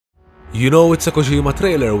You know it's a Kojima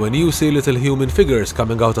trailer when you see little human figures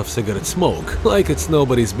coming out of cigarette smoke, like it's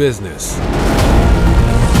nobody's business.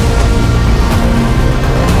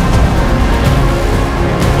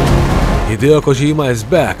 HIDEO KOJIMA is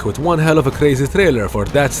back with one hell of a crazy trailer for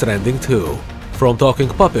Death Stranding 2. From talking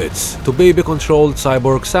puppets to baby-controlled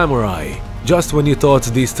cyborg samurai. Just when you thought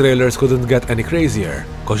these trailers couldn't get any crazier,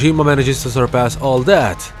 Kojima manages to surpass all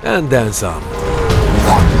that and then some.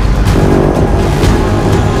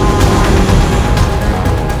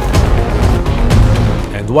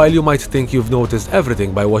 And while you might think you've noticed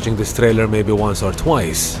everything by watching this trailer maybe once or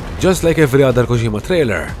twice, just like every other Kojima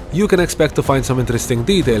trailer, you can expect to find some interesting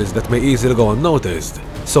details that may easily go unnoticed.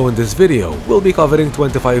 So in this video, we'll be covering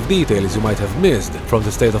 25 details you might have missed from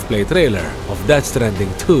the State of Play trailer of Death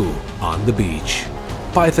Stranding 2 on the beach.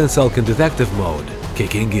 PythonSelkan detective mode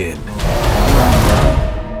kicking in.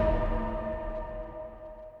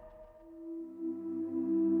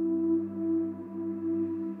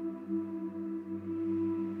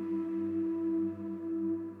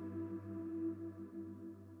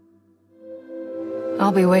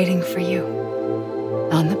 I'll be waiting for you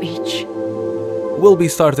on the beach. We'll be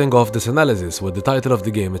starting off this analysis with the title of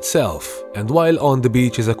the game itself, and while "on the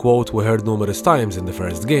beach" is a quote we heard numerous times in the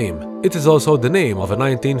first game, it is also the name of a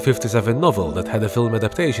 1957 novel that had a film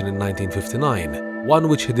adaptation in 1959, one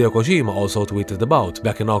which HIDEO KOJIMA also tweeted about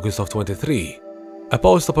back in August of 23. A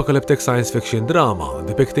post-apocalyptic science fiction drama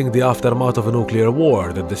depicting the aftermath of a nuclear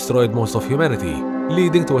war that destroyed most of humanity,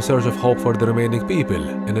 leading to a surge of hope for the remaining people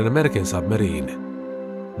in an American submarine.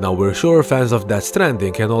 Now we're sure fans of Death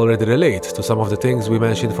Stranding can already relate to some of the things we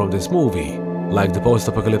mentioned from this movie, like the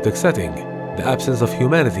post-apocalyptic setting, the absence of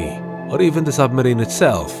humanity, or even the submarine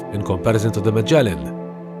itself in comparison to the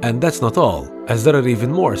Magellan. And that's not all, as there are even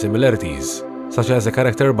more similarities, such as a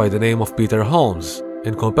character by the name of Peter Holmes,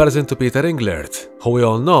 in comparison to Peter Englert, who we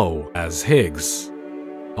all know as Higgs.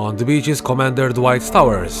 On the beach is Commander Dwight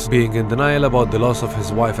Towers, being in denial about the loss of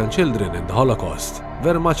his wife and children in the Holocaust,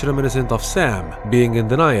 very much reminiscent of Sam being in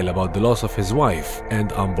denial about the loss of his wife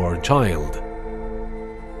and unborn child.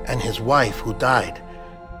 And his wife who died,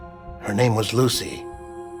 her name was Lucy.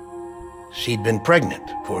 She'd been pregnant,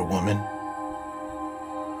 poor woman.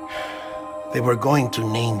 They were going to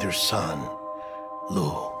name their son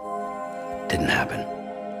Lou. Didn't happen.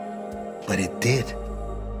 But it did.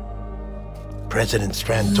 President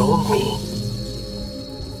Strand told me.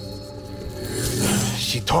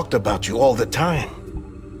 She talked about you all the time.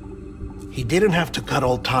 He didn't have to cut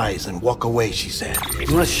all ties and walk away, she said.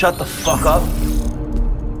 You wanna shut the fuck up?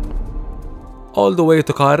 All the way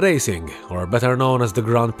to car racing, or better known as the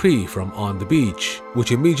Grand Prix from On the Beach,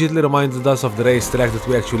 which immediately reminded us of the racetrack that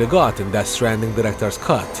we actually got in Death Stranding Director's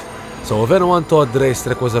Cut. So if anyone thought the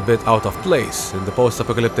racetrack was a bit out of place in the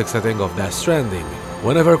post-apocalyptic setting of Death Stranding,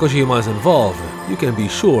 whenever Kojima is involved, you can be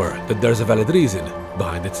sure that there's a valid reason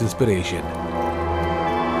behind its inspiration.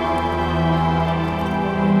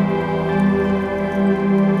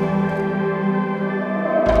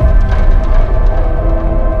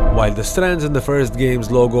 While the strands in the first game's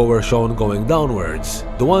logo were shown going downwards,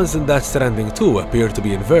 the ones in Death Stranding 2 appear to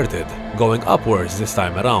be inverted, going upwards this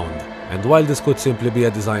time around. And while this could simply be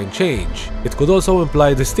a design change, it could also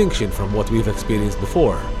imply distinction from what we've experienced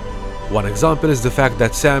before. One example is the fact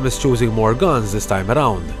that Sam is choosing more guns this time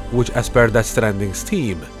around, which as per Death Stranding's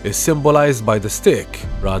theme, is symbolized by the stick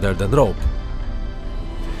rather than rope.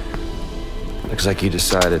 Looks like you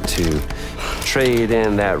decided to trade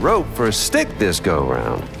in that rope for a stick this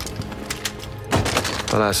go-round.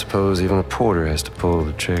 Well, I suppose even a porter has to pull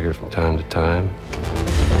the trigger from time to time.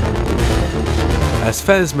 As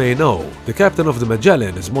fans may know, the captain of the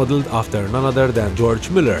Magellan is modeled after none other than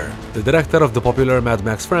George Miller, the director of the popular Mad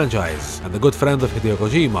Max franchise and a good friend of HIDEO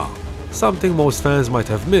KOJIMA. Something most fans might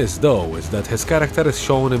have missed though is that his character is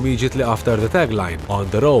shown immediately after the tagline, "On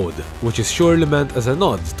the Road," which is surely meant as a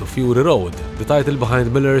nod to Fury Road, the title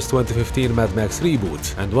behind Miller's 2015 Mad Max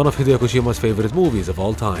reboot and one of HIDEO KOJIMA's favorite movies of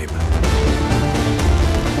all time.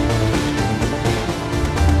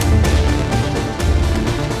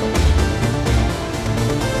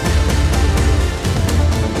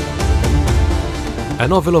 A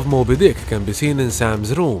novel of Moby Dick can be seen in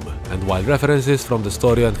Sam's room, and while references from the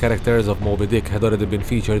story and characters of Moby Dick had already been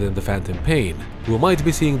featured in The Phantom Pain, we might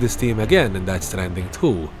be seeing this theme again in Death Stranding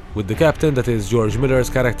 2, with the captain that is George Miller's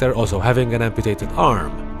character also having an amputated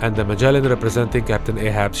arm, and the Magellan representing Captain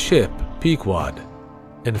Ahab's ship, Pequod.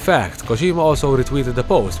 In fact, Kojima also retweeted a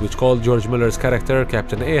post which called George Miller's character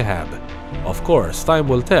Captain Ahab. Of course, time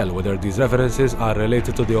will tell whether these references are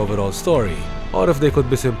related to the overall story, or if they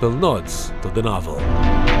could be simple nods to the novel.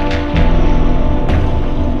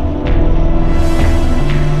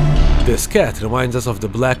 This cat reminds us of the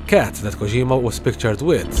black cat that Kojima was pictured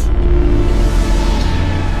with.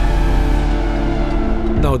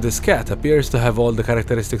 Now this cat appears to have all the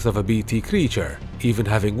characteristics of a BT creature, even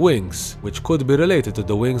having wings, which could be related to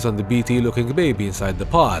the wings on the BT-looking baby inside the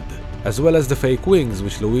pod, as well as the fake wings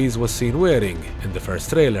which Louise was seen wearing in the first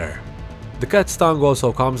trailer. The cat's tongue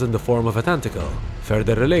also comes in the form of a tentacle,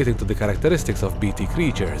 further relating to the characteristics of BT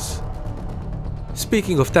creatures.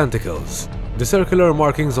 Speaking of tentacles, the circular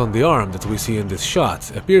markings on the arm that we see in this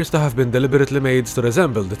shot appears to have been deliberately made to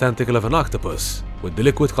resemble the tentacle of an octopus, with the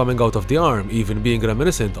liquid coming out of the arm even being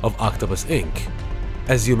reminiscent of octopus ink.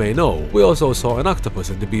 As you may know, we also saw an octopus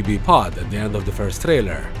in the BB pod at the end of the first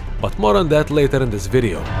trailer, but more on that later in this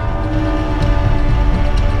video.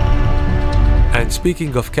 And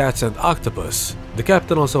speaking of cats and octopus, the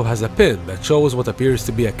captain also has a pin that shows what appears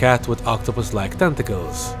to be a cat with octopus-like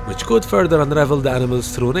tentacles, which could further unravel the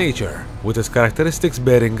animal's true nature, with its characteristics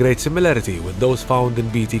bearing great similarity with those found in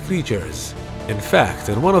BT creatures. In fact,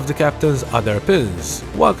 in one of the captain's other pins,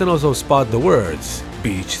 one can also spot the words,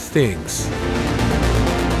 "Beach Stinks."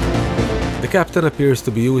 The captain appears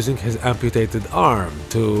to be using his amputated arm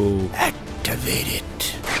to Activate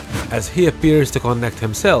it. as he appears to connect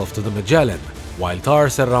himself to the Magellan, while Tar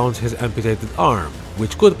surrounds his amputated arm,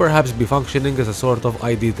 which could perhaps be functioning as a sort of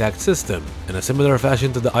ID-tagged system, in a similar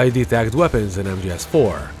fashion to the ID-tagged weapons in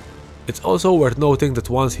MGS4. It's also worth noting that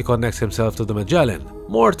once he connects himself to the Magellan,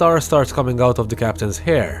 more tar starts coming out of the captain's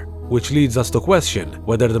hair, which leads us to question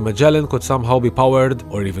whether the Magellan could somehow be powered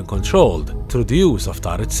or even controlled through the use of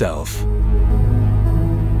tar itself.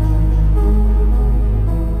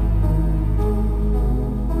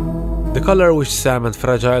 The color which Sam and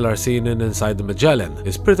Fragile are seen in inside the Magellan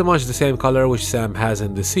is pretty much the same color which Sam has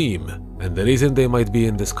in the seam, and the reason they might be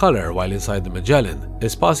in this color while inside the Magellan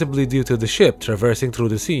is possibly due to the ship traversing through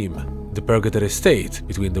the seam, the purgatory state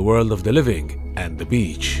between the world of the living and the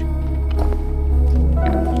beach.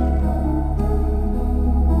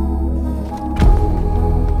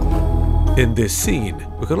 In this scene,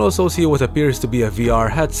 we can also see what appears to be a VR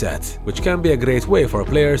headset, which can be a great way for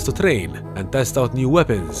players to train and test out new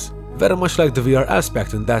weapons, very much like the VR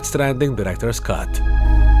aspect in Death Stranding director's cut.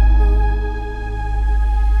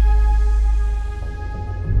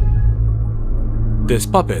 This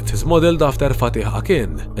puppet is modeled after Fatih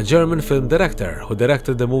Akin, a German film director who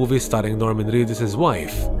directed the movie starring Norman Reedus'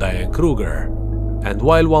 wife, Diane Kruger. And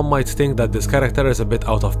while one might think that this character is a bit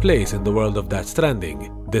out of place in the world of Death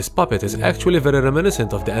Stranding, this puppet is actually very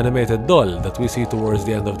reminiscent of the animated doll that we see towards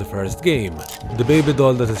the end of the first game, the baby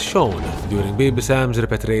doll that is shown during Baby Sam's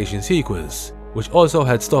repatriation sequence, which also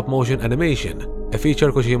had stop-motion animation, a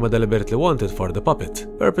feature Kojima deliberately wanted for the puppet,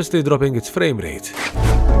 purposely dropping its frame rate.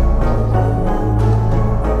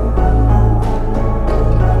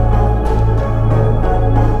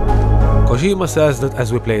 Kojima says that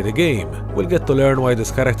as we play the game, we'll get to learn why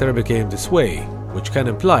this character became this way, which can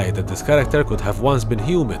imply that this character could have once been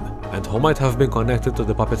human, and who might have been connected to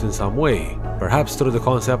the puppet in some way, perhaps through the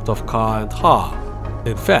concept of Ka and Ha.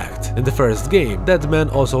 In fact, in the first game, Deadman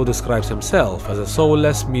also describes himself as a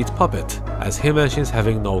soulless meat puppet, as he mentions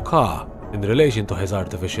having no Ka, in relation to his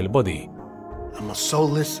artificial body. I'm a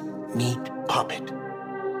soulless meat puppet.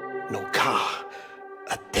 No Ka.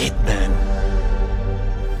 A dead man.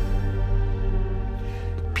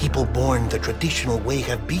 People born the traditional way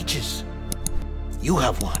have beaches. You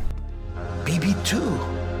have one. BB too.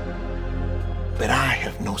 But I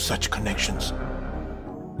have no such connections.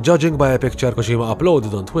 Judging by a picture Kojima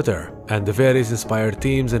uploaded on Twitter and the various inspired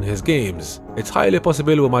themes in his games, it's highly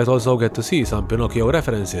possible we might also get to see some Pinocchio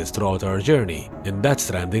references throughout our journey in Death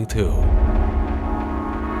Stranding 2.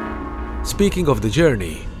 Speaking of the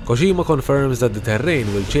journey, Kojima confirms that the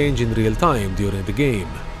terrain will change in real time during the game,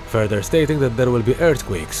 further stating that there will be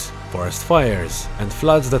earthquakes, forest fires, and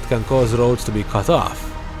floods that can cause roads to be cut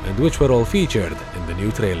off, and which were all featured in the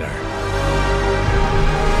new trailer.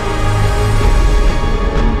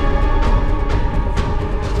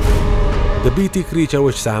 The BT creature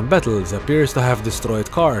which Sam battles appears to have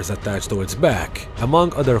destroyed cars attached to its back,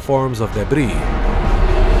 among other forms of debris.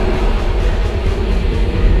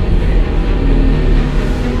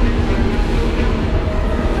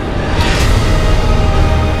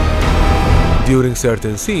 During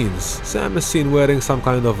certain scenes, Sam is seen wearing some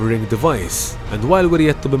kind of ring device, and while we're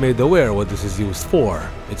yet to be made aware what this is used for,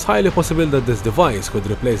 it's highly possible that this device could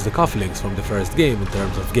replace the cufflinks from the first game in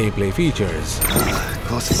terms of gameplay features.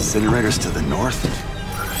 Closest incinerators to the north.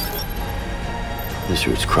 This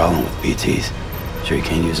route's crawling with BTs. Sure you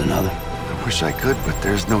can't use another? I wish I could, but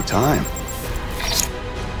there's no time.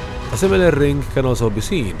 A similar ring can also be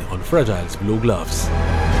seen on Fragile's blue gloves.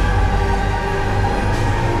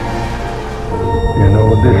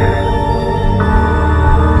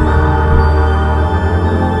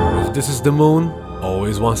 Where's the moon?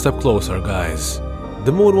 Always one step closer, guys.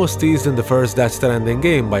 The moon was teased in the first Death Stranding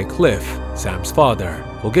game by Cliff, Sam's father,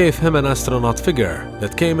 who gave him an astronaut figure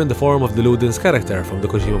that came in the form of the Ludens character from the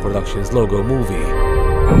Kojima Productions logo movie.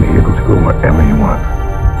 You'll be able to go wherever you want.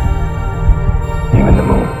 Even the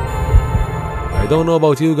moon. I don't know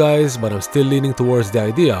about you guys, but I'm still leaning towards the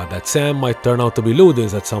idea that Sam might turn out to be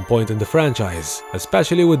Ludens at some point in the franchise,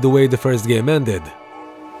 especially with the way the first game ended.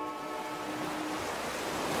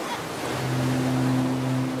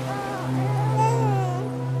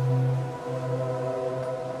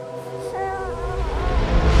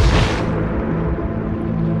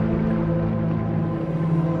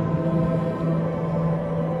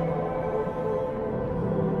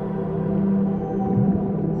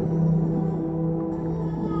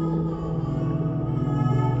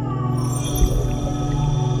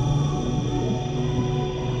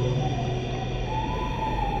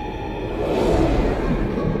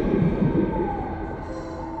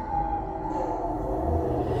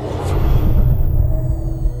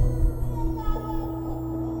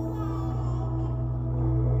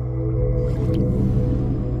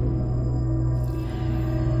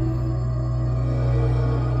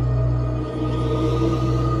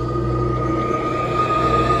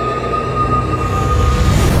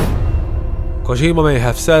 Kojima may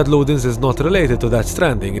have said Ludens is not related to Death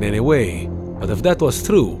Stranding in any way, but if that was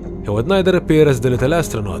true, he would neither appear as the little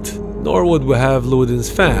astronaut, nor would we have Ludens'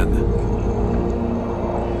 fan.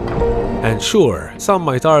 And sure, some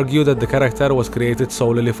might argue that the character was created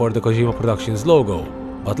solely for the Kojima Productions logo,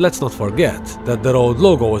 but let's not forget that the road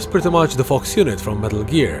logo was pretty much the Fox unit from Metal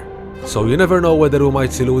Gear, so you never know whether we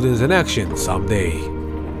might see Ludens in action someday.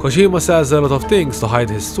 Kojima says a lot of things to hide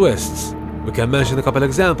his twists. We can mention a couple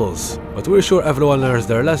examples, but we're sure everyone learns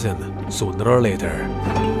their lesson, sooner or later.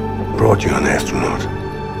 Brought you an astronaut.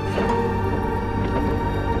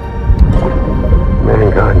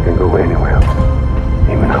 Mankind can go anywhere,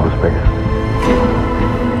 even outer space.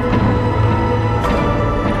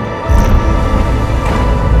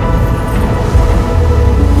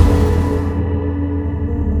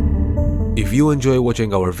 If you enjoy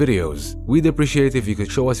watching our videos, we'd appreciate if you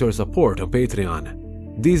could show us your support on Patreon.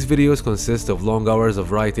 These videos consist of long hours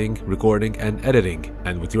of writing, recording, and editing,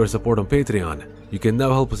 and with your support on Patreon, you can now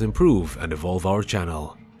help us improve and evolve our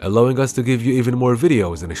channel, allowing us to give you even more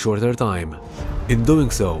videos in a shorter time. In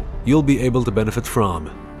doing so, you'll be able to benefit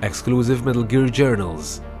from exclusive Metal Gear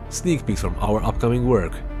journals, sneak peeks from our upcoming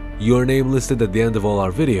work, your name listed at the end of all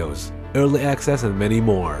our videos, early access, and many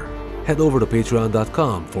more. Head over to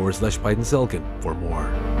patreon.com/PythonSelkan for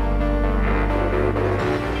more.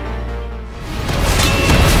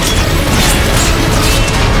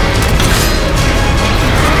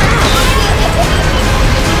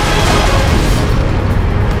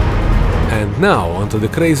 Now, onto the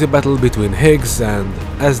crazy battle between Higgs and,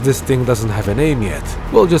 as this thing doesn't have a name yet,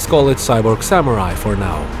 we'll just call it Cyborg Samurai for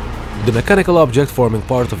now. The mechanical object forming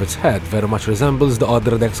part of its head very much resembles the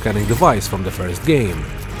other deck scanning device from the first game.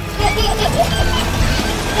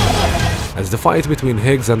 As the fight between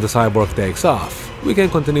Higgs and the cyborg takes off, we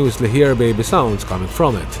can continuously hear baby sounds coming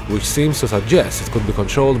from it, which seems to suggest it could be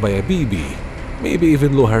controlled by a BB. Maybe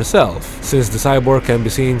even Lou herself, since the cyborg can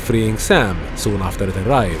be seen freeing Sam soon after it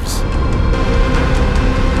arrives.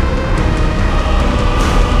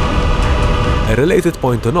 A related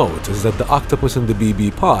point to note is that the octopus in the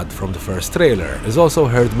BB pod from the first trailer is also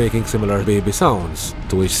heard making similar baby sounds,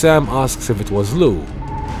 to which Sam asks if it was Lou.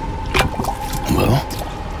 Well?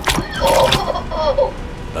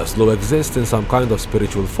 Does Lou exist in some kind of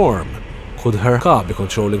spiritual form? Could her ka be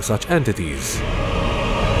controlling such entities?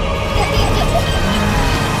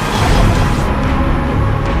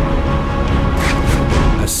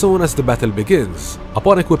 As soon as the battle begins,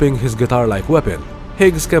 upon equipping his guitar-like weapon,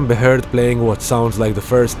 Higgs can be heard playing what sounds like the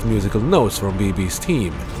first musical notes from BB's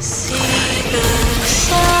theme.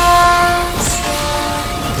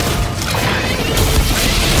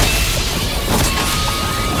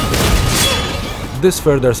 This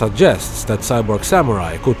further suggests that Cyborg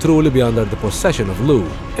Samurai could truly be under the possession of Lou,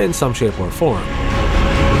 in some shape or form.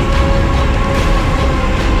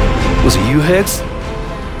 Was it you, Higgs?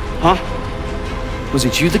 Huh? Was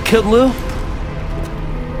it you that killed Lou?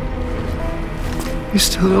 You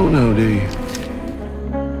still don't know, do you?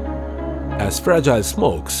 As Fragile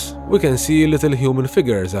smokes, we can see little human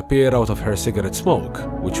figures appear out of her cigarette smoke,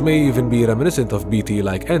 which may even be reminiscent of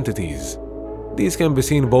BT-like entities. These can be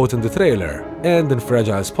seen both in the trailer and in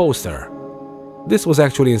Fragile's poster. This was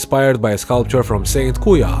actually inspired by a sculpture from Saint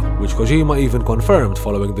Kuya, which Kojima even confirmed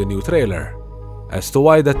following the new trailer. As to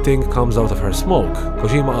why that thing comes out of her smoke,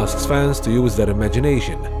 Kojima asks fans to use their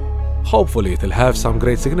imagination. Hopefully it'll have some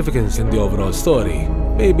great significance in the overall story,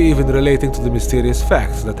 maybe even relating to the mysterious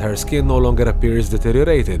fact that her skin no longer appears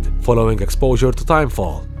deteriorated following exposure to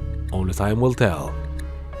timefall. Only time will tell.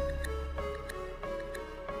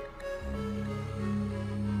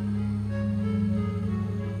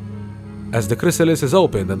 As the chrysalis is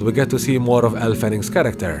opened and we get to see more of Elle Fanning's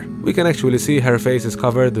character, we can actually see her face is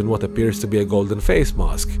covered in what appears to be a golden face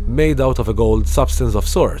mask, made out of a gold substance of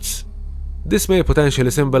sorts. This may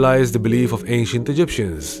potentially symbolize the belief of ancient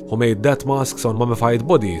Egyptians, who made death masks on mummified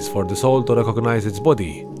bodies for the soul to recognize its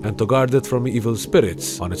body and to guard it from evil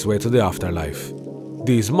spirits on its way to the afterlife.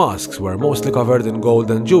 These masks were mostly covered in gold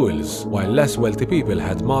and jewels, while less wealthy people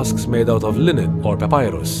had masks made out of linen or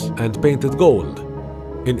papyrus and painted gold.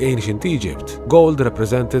 In ancient Egypt, gold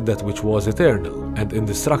represented that which was eternal and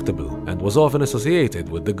indestructible and was often associated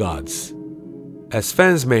with the gods. As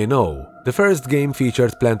fans may know, the first game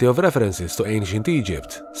featured plenty of references to ancient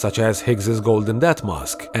Egypt, such as Higgs's golden death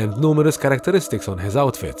mask and numerous characteristics on his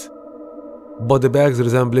outfit. Body bags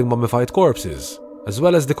resembling mummified corpses, as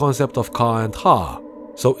well as the concept of Ka and Ha,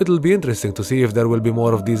 so it'll be interesting to see if there will be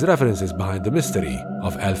more of these references behind the mystery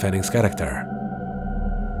of Elle Fanning's character.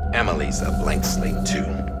 Emily's a blank slate too.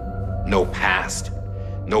 No past,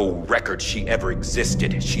 no record she ever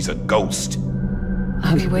existed. She's a ghost.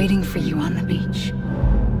 I'll be waiting for you on the beach.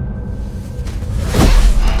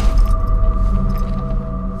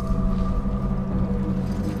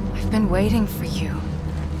 I've been waiting for you,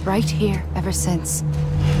 right here ever since.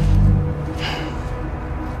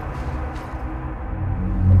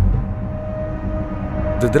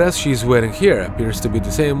 The dress she's wearing here appears to be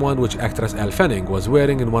the same one which actress Elle Fanning was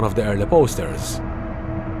wearing in one of the early posters.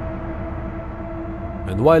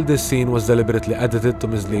 And while this scene was deliberately edited to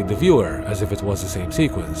mislead the viewer as if it was the same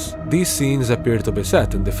sequence, these scenes appear to be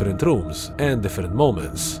set in different rooms and different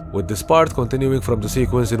moments, with this part continuing from the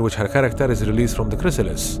sequence in which her character is released from the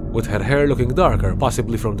chrysalis, with her hair looking darker,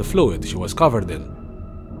 possibly from the fluid she was covered in.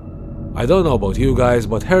 I don't know about you guys,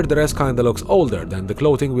 but her dress kinda looks older than the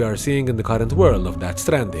clothing we are seeing in the current world of Death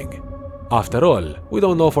Stranding. After all, we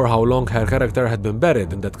don't know for how long her character had been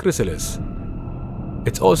buried in that chrysalis.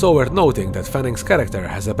 It's also worth noting that Fanning's character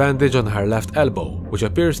has a bandage on her left elbow, which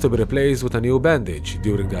appears to be replaced with a new bandage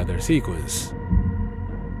during the other sequence.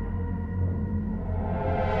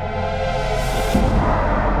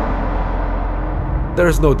 There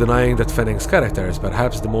is no denying that Fanning's character is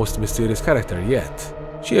perhaps the most mysterious character yet.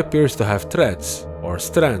 She appears to have threads, or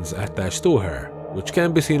strands, attached to her, which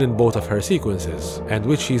can be seen in both of her sequences, and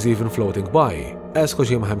which she's even floating by, as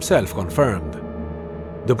Kojima himself confirmed.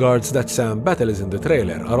 The guards that Sam battles in the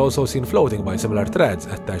trailer are also seen floating by similar threads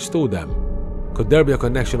attached to them. Could there be a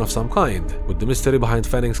connection of some kind with the mystery behind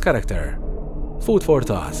Fanning's character? Food for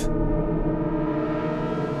thought.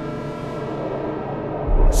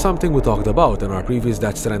 Something we talked about in our previous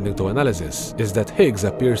Death Stranding 2 analysis is that Higgs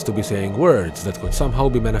appears to be saying words that could somehow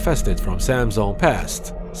be manifested from Sam's own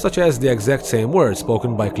past, such as the exact same words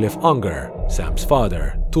spoken by Cliff Unger, Sam's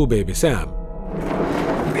father, to baby Sam.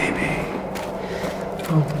 Baby,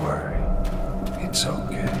 don't worry. It's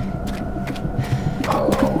okay.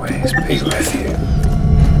 I'll always be with you.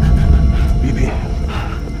 Baby.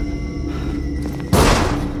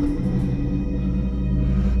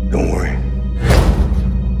 Don't worry.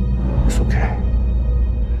 It's okay.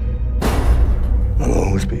 I'll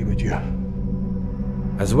always be with you.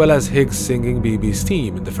 As well as Higgs singing BB's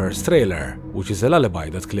theme in the first trailer, which is a lullaby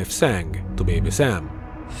that Cliff sang to baby Sam.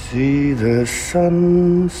 See the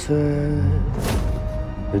sunset,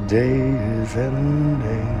 the day is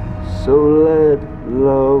ending, so let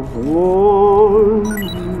love warm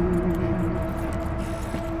you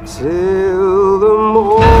till the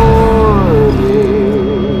morning.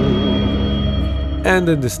 And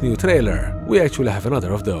in this new trailer, we actually have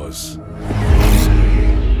another of those.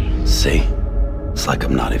 See? It's like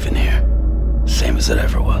I'm not even here. Same as it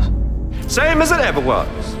ever was. Same as it ever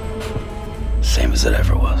was. Same as it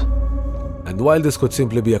ever was. And while this could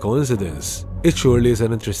simply be a coincidence, it surely is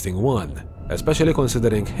an interesting one, especially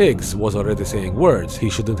considering Higgs was already saying words he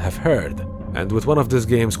shouldn't have heard, and with one of this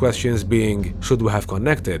game's questions being, should we have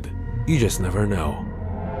connected, you just never know.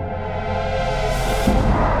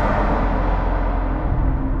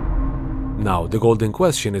 Now, the golden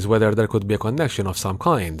question is whether there could be a connection of some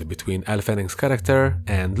kind between Elle Fanning's character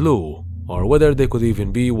and Lou, or whether they could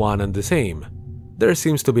even be one and the same. There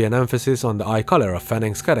seems to be an emphasis on the eye color of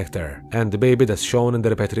Fanning's character, and the baby that's shown in the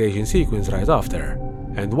repatriation sequence right after.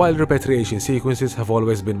 And while repatriation sequences have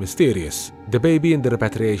always been mysterious, the baby in the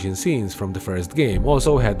repatriation scenes from the first game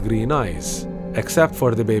also had green eyes, except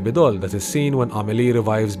for the baby doll that is seen when Amelie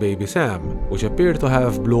revives baby Sam, which appear to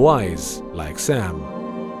have blue eyes, like Sam.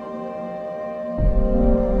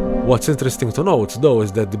 What's interesting to note, though,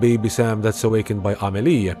 is that the baby Sam that's awakened by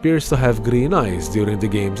Amelie appears to have green eyes during the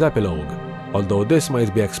game's epilogue, although this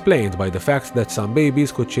might be explained by the fact that some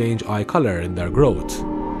babies could change eye color in their growth.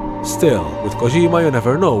 Still, with Kojima you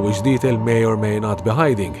never know which detail may or may not be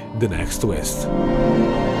hiding the next twist.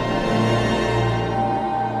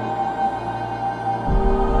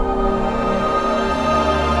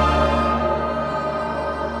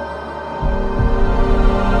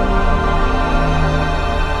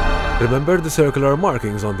 Remember the circular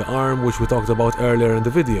markings on the arm which we talked about earlier in the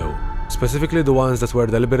video, specifically the ones that were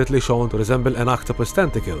deliberately shown to resemble an octopus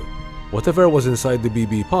tentacle? Whatever was inside the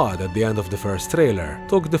BB pod at the end of the first trailer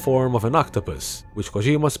took the form of an octopus, which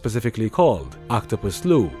Kojima specifically called Octopus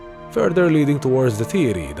Lou, further leading towards the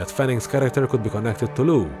theory that Fenning's character could be connected to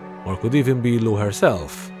Lou, or could even be Lou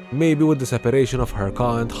herself, maybe with the separation of her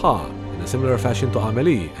Ka and Ha, in a similar fashion to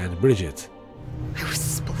Amelie and Bridget. I was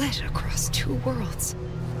split across two worlds.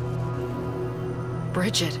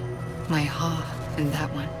 Bridget, my Ha in that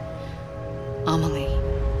one. Amelie,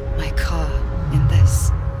 my Ka in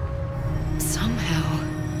this. Somehow,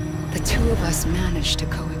 the two of us managed to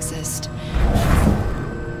coexist.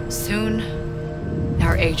 Soon,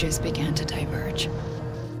 our ages began to diverge.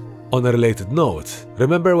 On a related note,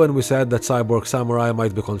 remember when we said that Cyborg Samurai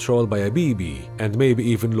might be controlled by a BB, and maybe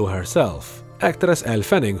even Lou herself? Actress Elle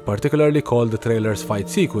Fanning particularly called the trailer's fight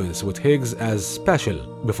sequence with Higgs as special,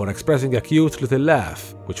 before expressing a cute little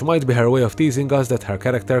laugh, which might be her way of teasing us that her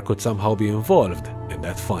character could somehow be involved in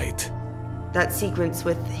that fight. That sequence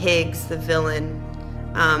with Higgs, the villain,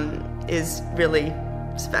 is really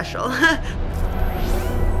special.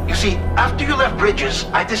 You see, after you left Bridges,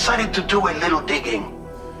 I decided to do a little digging.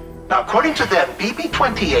 Now, according to them,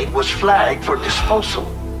 BB-28 was flagged for disposal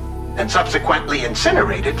and subsequently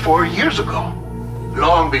incinerated 4 years ago,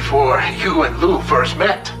 long before you and Lou first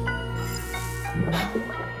met.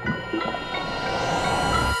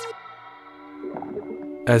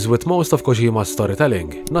 As with most of Kojima's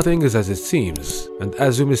storytelling, nothing is as it seems, and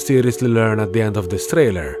as we mysteriously learn at the end of this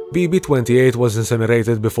trailer, BB-28 was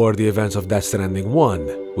incinerated before the events of Death Stranding 1,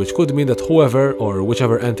 which could mean that whoever or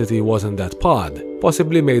whichever entity was in that pod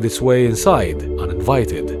possibly made its way inside,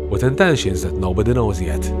 uninvited, with intentions that nobody knows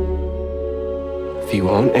yet. If you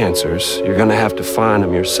want answers, you're gonna have to find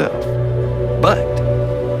them yourself. But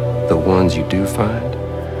the ones you do find,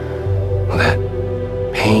 well, that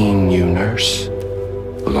pain you nurse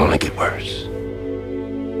will only get worse.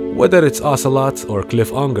 Whether it's Ocelot or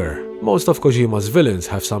Cliff Unger, most of Kojima's villains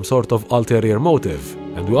have some sort of ulterior motive,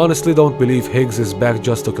 and we honestly don't believe Higgs is back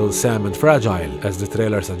just to kill Sam and Fragile, as the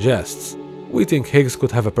trailer suggests. We think Higgs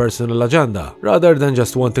could have a personal agenda, rather than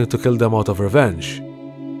just wanting to kill them out of revenge.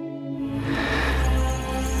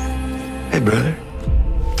 Hey, brother.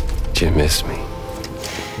 Did you miss me?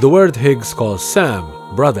 The word Higgs calls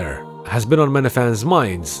Sam, brother, has been on many fans'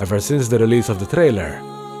 minds ever since the release of the trailer.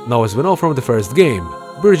 Now, as we know from the first game,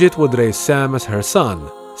 Bridget would raise Sam as her son,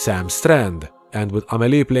 Sam Strand, and with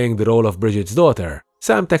Amelie playing the role of Bridget's daughter,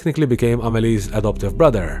 Sam technically became Amelie's adoptive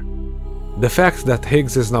brother. The fact that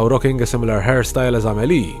Higgs is now rocking a similar hairstyle as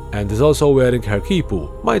Amelie, and is also wearing her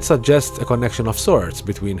kipu, might suggest a connection of sorts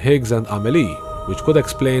between Higgs and Amelie, which could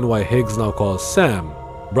explain why Higgs now calls Sam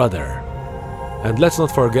brother. And let's not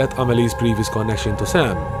forget Amelie's previous connection to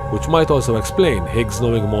Sam, which might also explain Higgs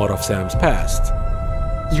knowing more of Sam's past.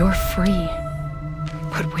 You're free,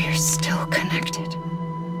 but we're still connected.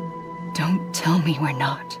 Don't tell me we're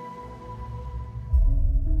not.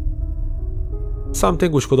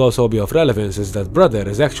 Something which could also be of relevance is that brother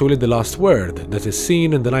is actually the last word that is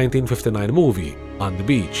seen in the 1959 movie, On the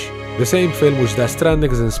Beach, the same film which Death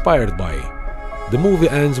Stranding is inspired by. The movie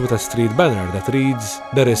ends with a street banner that reads,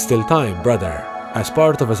 "There is still time, brother," as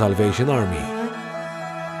part of a Salvation Army.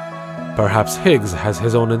 Perhaps Higgs has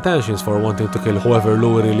his own intentions for wanting to kill whoever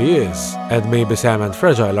Lou really is, and maybe Sam and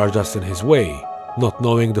Fragile are just in his way, not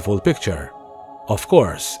knowing the full picture. Of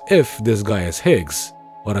course, if this guy is Higgs,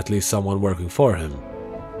 or at least someone working for him.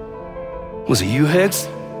 Was it you, Higgs?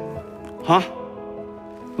 Huh?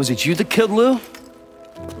 Was it you that killed Lou?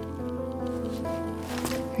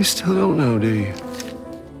 You still don't know, do you?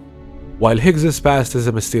 While Higgs's past is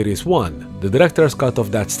a mysterious one, the director's cut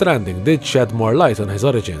of Death Stranding did shed more light on his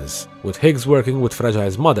origins, with Higgs working with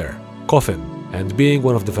Fragile's mother, Coffin, and being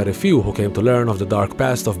one of the very few who came to learn of the dark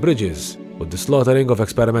past of Bridges, with the slaughtering of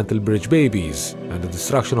experimental Bridge babies and the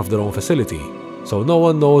destruction of their own facility, so no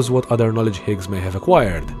one knows what other knowledge Higgs may have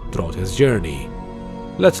acquired throughout his journey.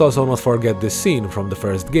 Let's also not forget this scene from the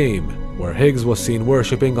first game, where Higgs was seen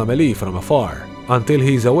worshipping Amelie from afar, until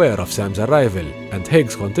he's aware of Sam's arrival, and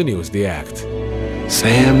Higgs continues the act.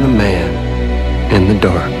 Sam the man, in the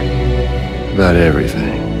dark, about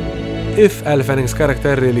everything. If Elle Fanning's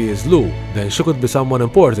character really is Lou, then she could be someone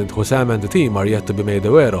important who Sam and the team are yet to be made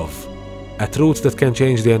aware of. A truth that can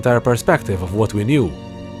change the entire perspective of what we knew.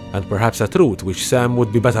 And perhaps a truth which Sam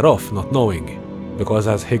would be better off not knowing. Because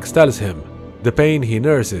as Higgs tells him, the pain he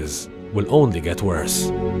nurses will only get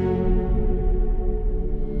worse.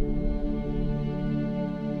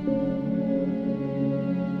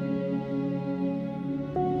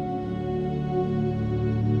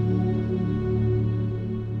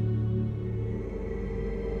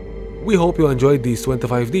 We hope you enjoyed these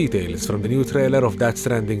 25 details from the new trailer of Death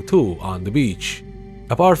Stranding 2 on the beach.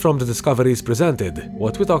 Apart from the discoveries presented,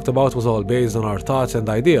 what we talked about was all based on our thoughts and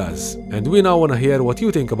ideas, and we now want to hear what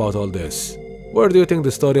you think about all this. Where do you think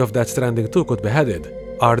the story of Death Stranding 2 could be headed?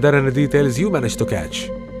 Are there any details you managed to catch?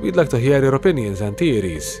 We'd like to hear your opinions and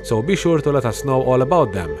theories, so be sure to let us know all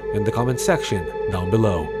about them in the comments section down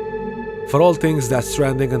below. For all things Death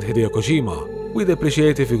Stranding and HIDEO KOJIMA, we'd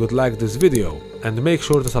appreciate if you could like this video and make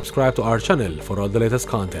sure to subscribe to our channel for all the latest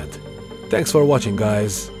content. Thanks for watching,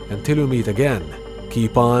 guys. Until we meet again,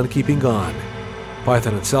 keep on keeping on.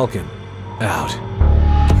 PythonSelkan out.